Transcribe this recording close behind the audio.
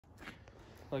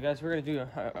Well, guys, we're gonna do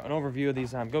an overview of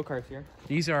these go-karts here.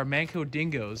 These are Manco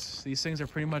dingos. These things are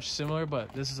pretty much similar,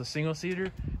 but this is a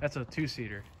single-seater. That's a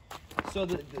two-seater. So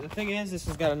the thing is, this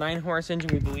has got a 9-horse engine,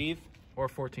 we believe. Or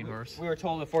 14 horse. We were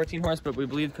told a 14 horse, but we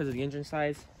believe because of the engine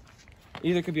size.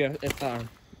 Either it could be a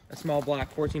small block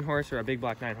 14 horse or a big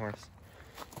block 9 horse.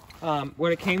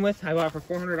 What it came with, I bought it for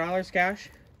 $400 cash.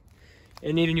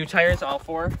 It needed new tires, all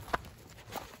 4.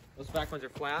 Those back ones are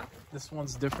flat. This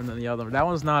one's different than the other. That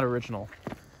one's not original.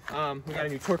 We got a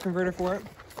new torque converter for it.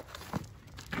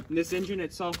 And this engine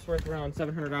itself is worth around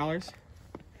 $700.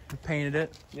 We painted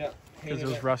it. Yep. Because it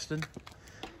was rusted.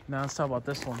 Now let's talk about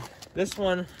this one. This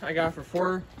one I got for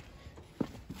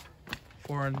 $450.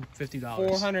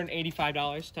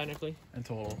 $485 technically. In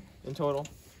total.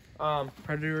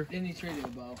 Predator. Then he traded a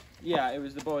bow. Yeah,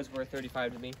 the bow is worth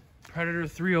 $35 to me. Predator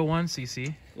 301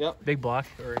 cc. Yep. Big block,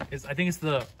 I think it's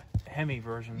the Hemi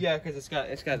version. Yeah, because it's got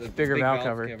the bigger big valve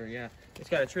cover. Yeah, it's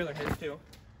got a trailer hitch too.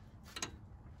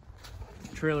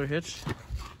 Trailer hitch.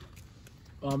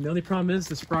 The only problem is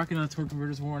the sprocket on the torque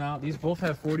converter is worn out. These both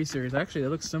have 40 series. Actually, they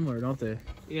look similar, don't they?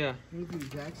 Yeah. They look the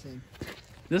exact same.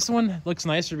 This one looks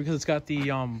nicer because it's got the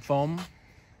foam,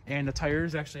 and the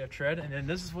tires actually have tread. And then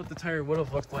this is what the tire would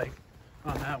have looked like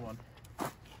on that one.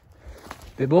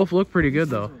 They both look pretty good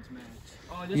though.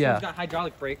 Oh, this one's got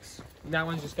hydraulic brakes. That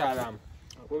one's just got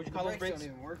what would you call those brakes?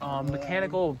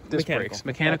 Mechanical disc brakes.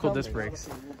 Mechanical disc brakes.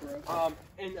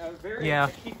 And a very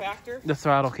key factor. The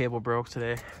throttle cable broke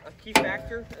today. A key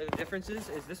factor, the difference is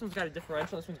this one's got a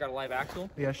differential. This one's got a live axle.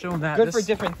 Yeah, show them that. Good for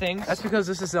different things. That's because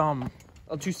this is a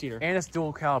 2-seater. And it's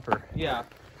dual caliper. Yeah.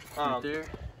 Right there.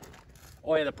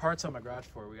 Oh yeah, the part's on my garage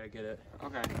floor. We gotta get it.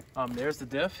 Okay. There's the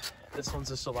diff. This one's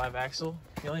just a live axle.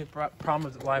 The only problem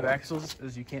with live axles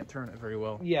is you can't turn it very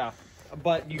well. Yeah,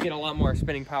 but you get a lot more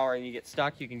spinning power, and you get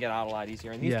stuck. You can get out a lot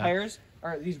easier. And these tires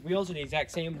these wheels are the exact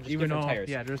same, just different tires.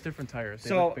 Yeah, there's different tires. They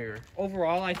so look bigger.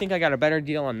 Overall, I think I got a better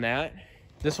deal on that.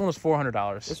 This one was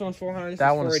 $400. This one's $400.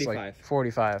 That one's like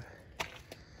 $45.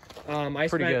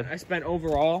 Pretty good. I spent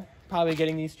overall probably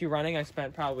getting these two running. I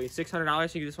spent probably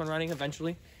 $600 to get this one running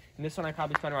eventually. And this one I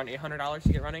probably spent around $800 to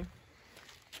get running.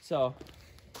 So,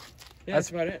 yeah, that's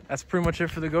about it. That's pretty much it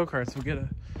for the go-karts. We'll get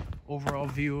an overall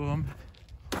view of them.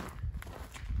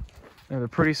 And they're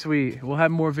pretty sweet. We'll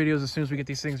have more videos as soon as we get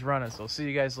these things running, so see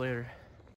you guys later.